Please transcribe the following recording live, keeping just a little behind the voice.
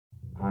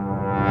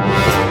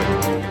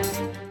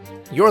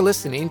You're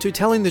listening to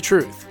Telling the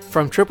Truth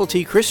from Triple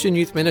T Christian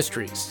Youth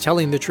Ministries,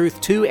 telling the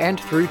truth to and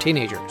through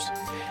teenagers.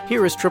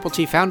 Here is Triple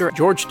T founder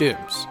George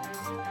Dooms.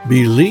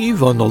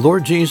 Believe on the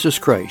Lord Jesus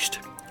Christ.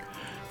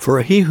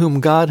 For he whom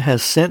God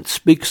has sent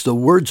speaks the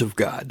words of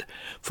God,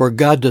 for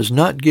God does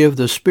not give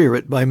the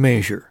Spirit by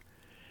measure.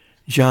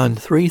 John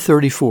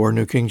 3:34,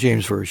 New King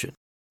James Version.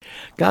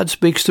 God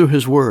speaks through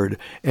his word,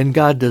 and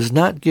God does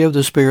not give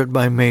the Spirit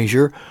by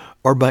measure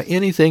or by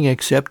anything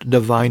except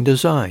divine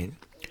design.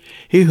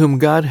 He whom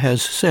God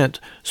has sent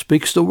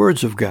speaks the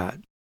words of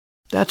God.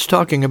 That's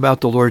talking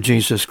about the Lord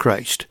Jesus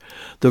Christ,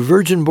 the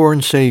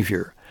virgin-born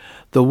Savior,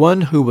 the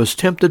one who was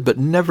tempted but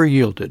never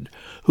yielded,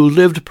 who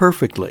lived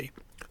perfectly,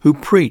 who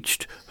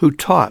preached, who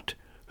taught,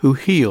 who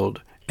healed,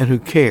 and who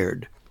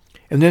cared,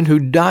 and then who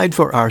died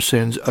for our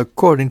sins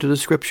according to the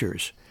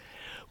Scriptures,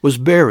 was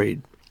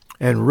buried,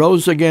 and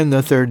rose again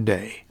the third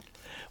day.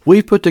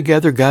 We've put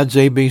together God's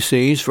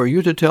ABCs for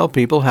you to tell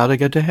people how to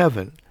get to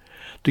heaven.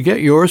 To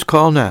get yours,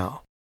 call now.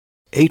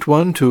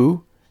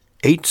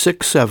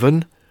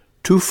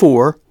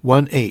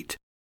 812-867-2418,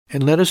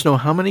 and let us know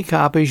how many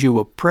copies you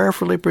will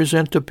prayerfully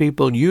present to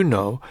people you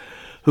know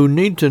who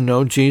need to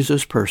know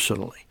Jesus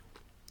personally.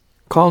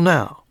 Call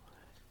now,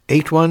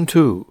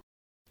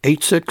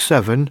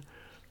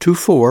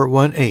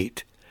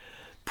 812-867-2418.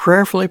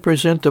 Prayerfully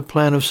present the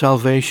plan of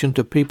salvation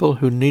to people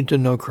who need to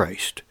know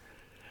Christ.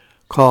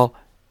 Call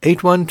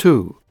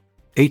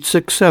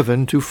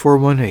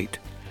 812-867-2418.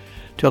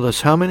 Tell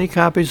us how many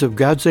copies of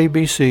God's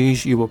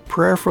ABCs you will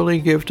prayerfully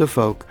give to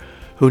folk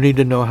who need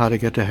to know how to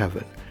get to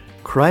heaven.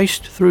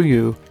 Christ, through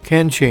you,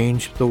 can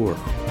change the world.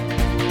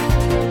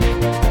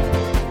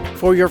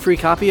 For your free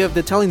copy of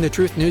the Telling the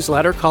Truth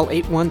newsletter, call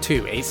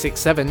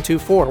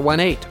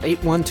 812-867-2418,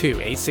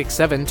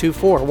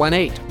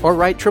 812-867-2418, or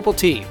write Triple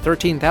T,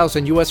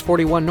 13,000 U.S.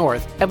 41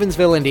 North,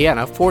 Evansville,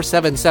 Indiana,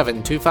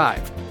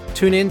 47725.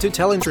 Tune in to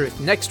Telling Truth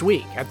next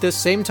week at this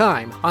same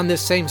time on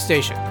this same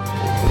station.